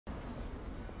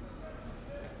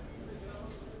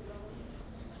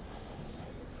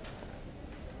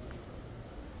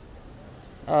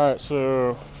Alright,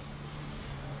 so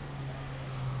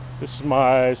this is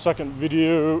my second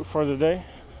video for the day,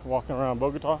 walking around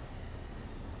Bogota.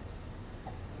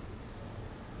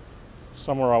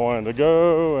 Somewhere I wanted to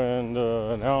go, and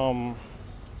now I'm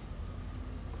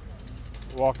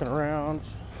walking around.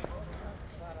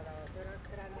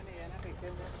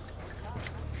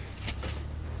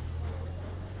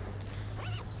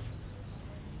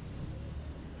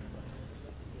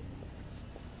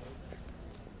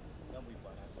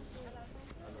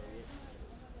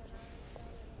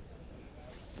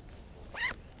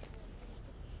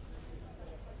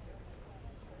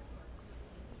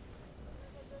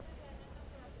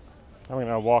 I'm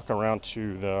gonna walk around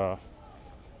to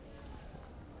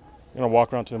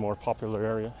the more popular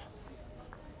area.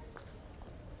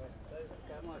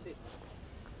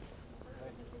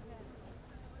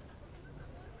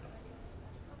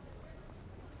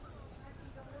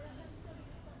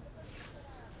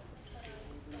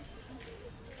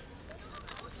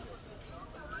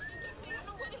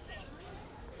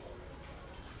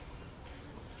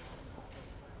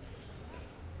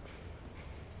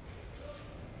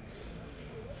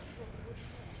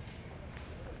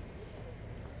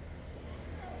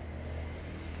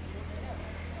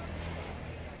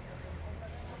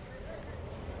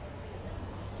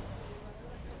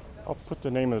 I'll put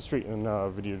the name of the street in the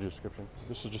video description.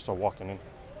 This is just a walking in.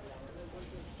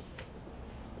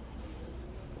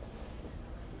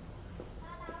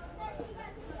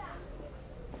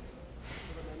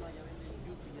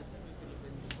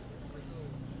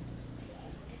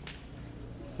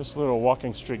 This little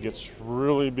walking street gets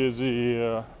really busy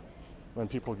when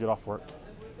people get off work.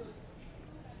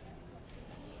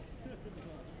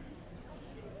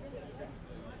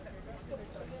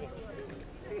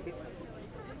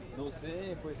 No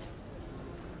sé, pues.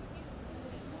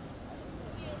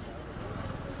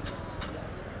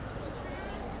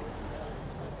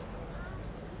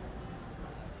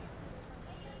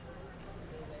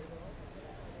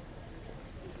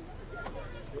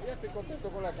 Yo ya estoy contento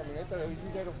con la camioneta, le soy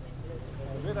sincero.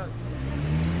 Mira. Yo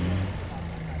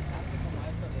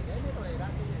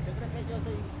creo que yo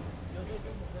soy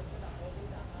tu mujer de la joven.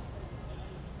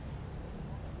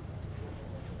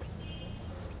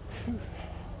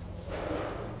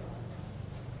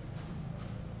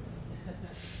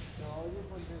 No, oye,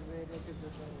 pues de serio que se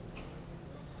puede.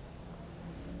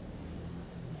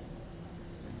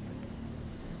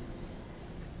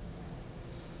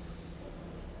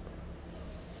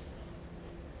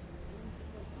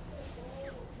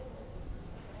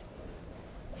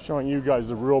 Showing you guys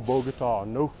the real Bogota,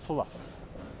 no fluff,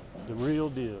 the real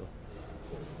deal.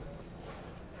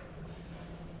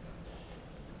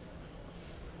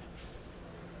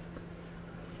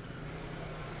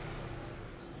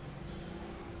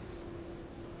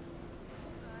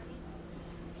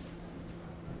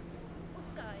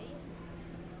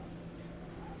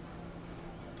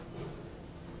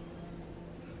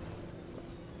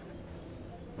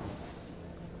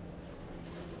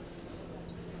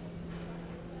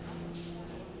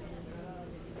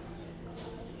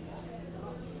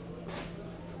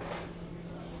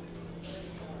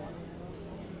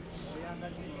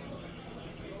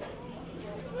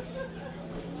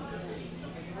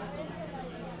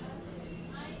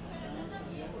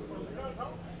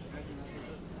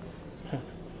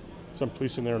 Some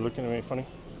police in there looking at me funny.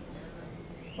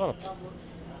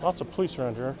 Lots of police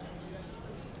around here.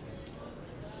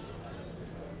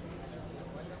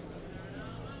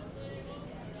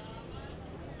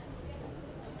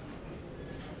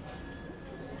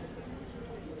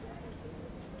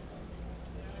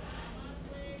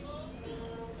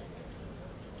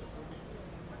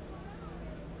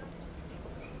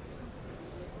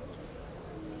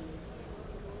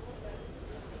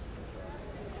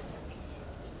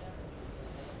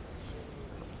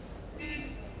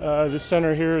 This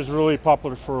center here is really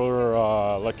popular for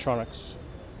electronics.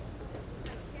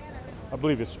 I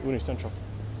believe it's Unicentral.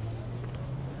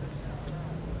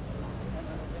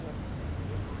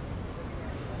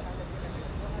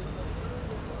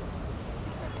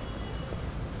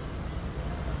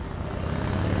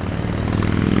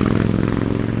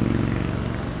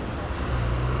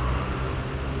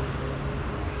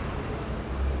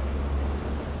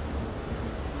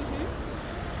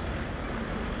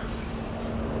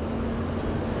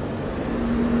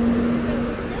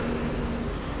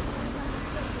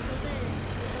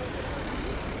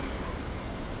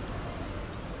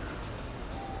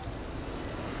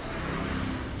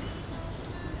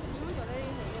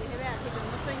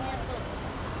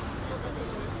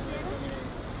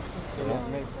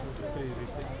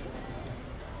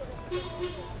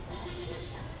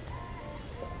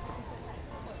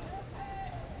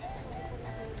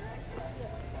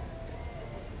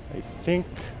 think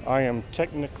I am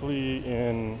technically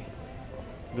in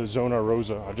the Zona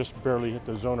Rosa. I just barely hit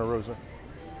the Zona Rosa.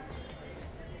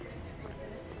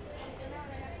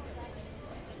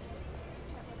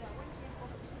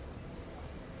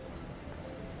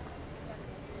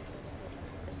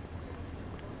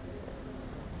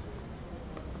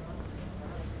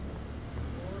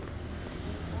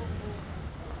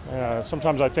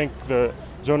 Sometimes I think the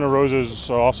Zona Rosa is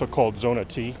also called Zona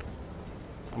T.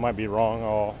 I might be wrong.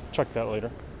 I'll check that later.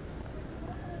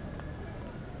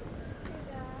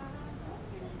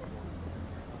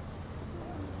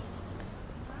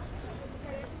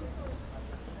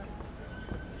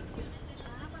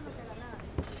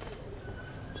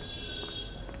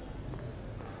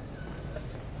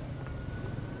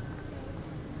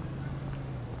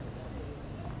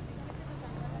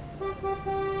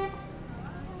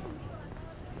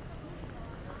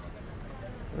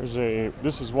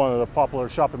 This is one of the popular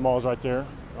shopping malls right there.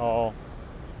 I'll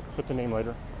put the name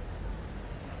later.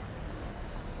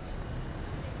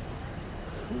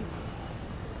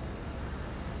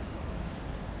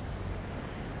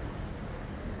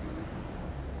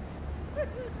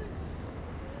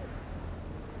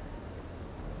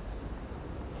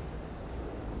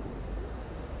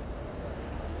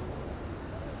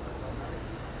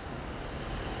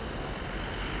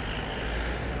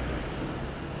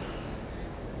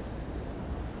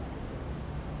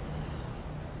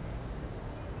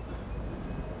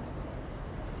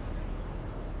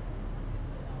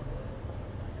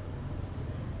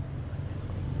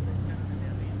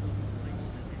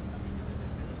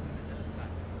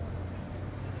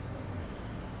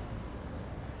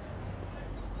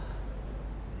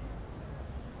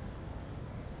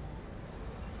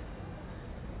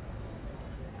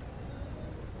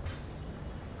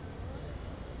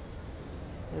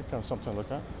 Here comes something to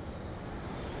look at.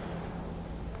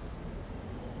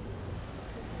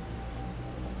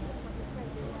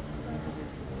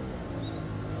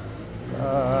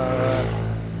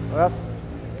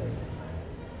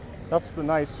 That's the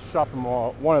nice shopping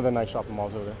mall, one of the nice shopping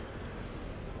malls over there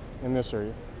in this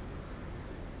area.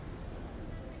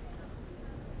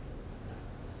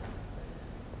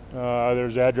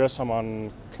 There's the address. I'm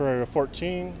on Carrera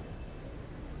 14.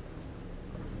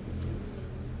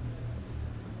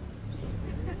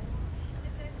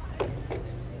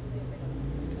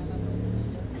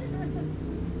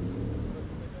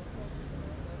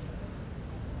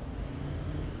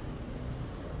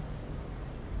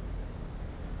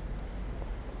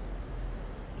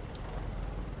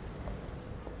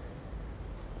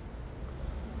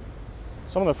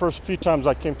 Some of the first few times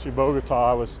I came to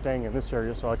Bogota, I was staying in this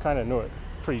area, so I kind of knew it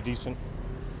pretty decent.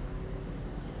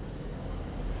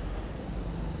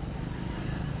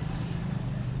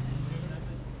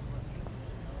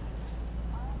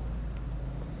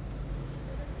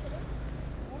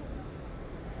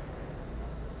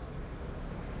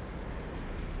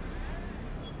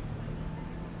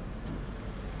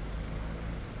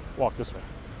 Walk this way.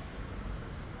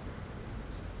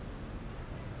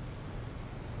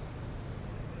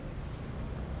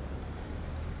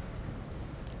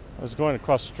 I was going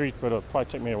across the street, but it'll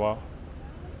probably take me a while.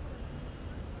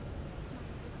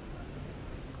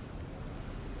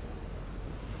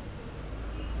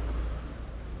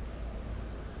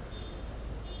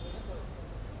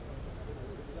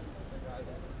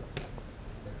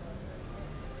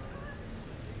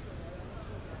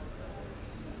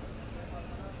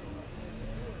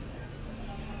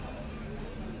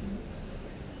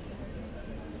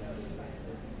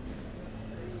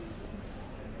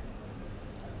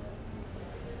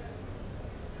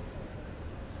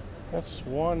 That's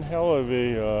one hell of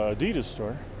a Adidas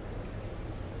store.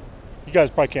 You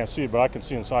guys probably can't see it, but I can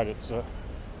see inside it. It's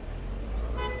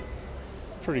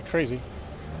pretty crazy.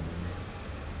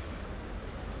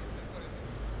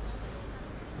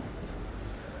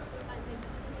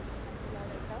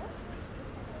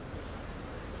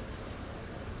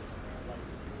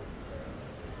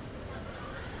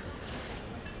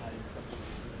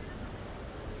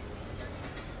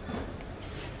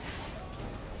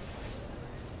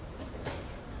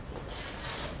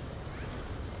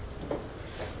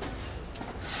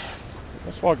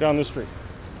 Let's walk down this street.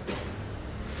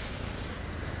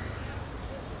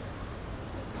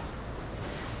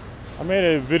 I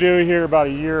made a video here about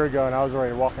a year ago and I was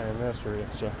already walking in this area,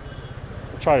 so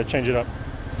I'll try to change it up.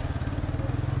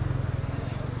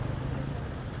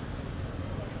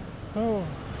 Oh.